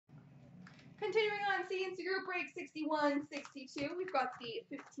Continuing on CNC Group Break 61-62, we've got the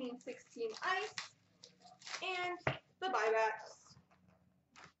 15-16 Ice and the Buybacks.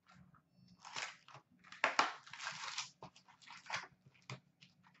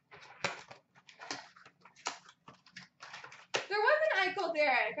 There was an Eichel,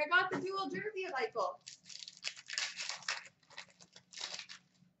 Derek. I got the dual jersey of Eichel.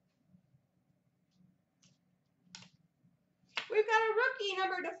 We've got a rookie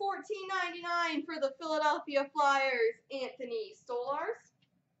number to 14.99 for the Philadelphia Flyers, Anthony Stolarz.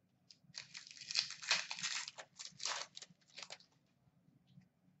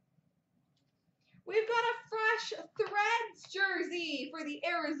 We've got a fresh Threads jersey for the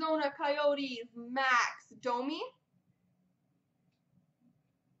Arizona Coyotes, Max Domi.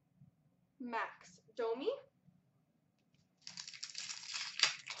 Max Domi.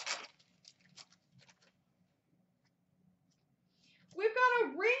 We've got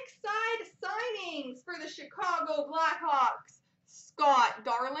a rinkside signings for the Chicago Blackhawks, Scott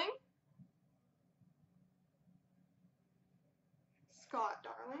Darling. Scott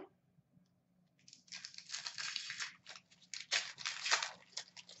Darling.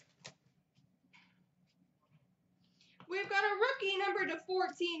 We've got a rookie number to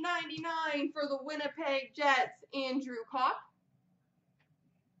 14.99 for the Winnipeg Jets, Andrew Kopp.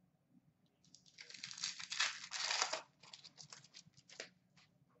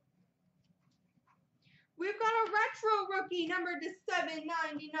 We've got a retro rookie number to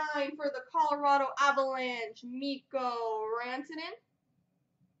 7.99 for the Colorado Avalanche, Mikko Rantanen.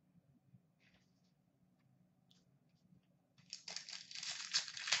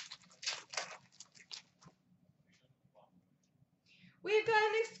 We've got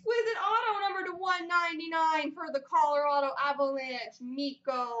an exquisite auto number to 199 for the Colorado Avalanche,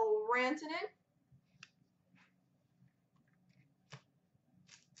 Mikko Rantanen.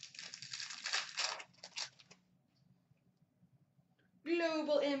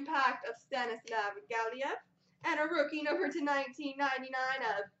 Global impact of Stanislav Galiev. And a rookie number to 19.99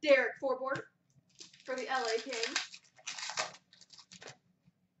 of Derek Forbort for the LA Kings.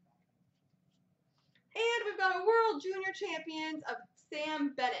 And we've got a World Junior Champions of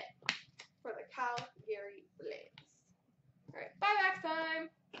Sam Bennett for the Calgary Flames. All right, buybacks time.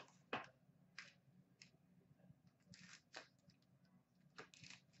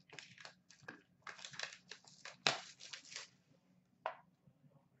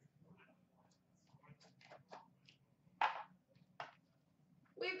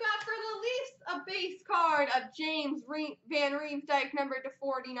 We've got for the Leafs a base card of James Van Riemsdyk number to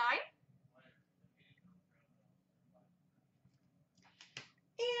 49.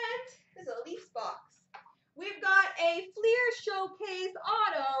 And this is a Leafs box. We've got a Fleer Showcase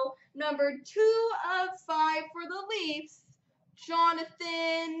auto number 2 of 5 for the Leafs,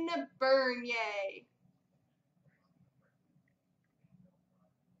 Jonathan Bernier.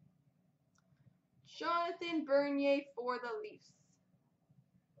 Jonathan Bernier for the Leafs.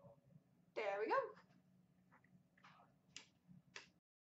 There we go.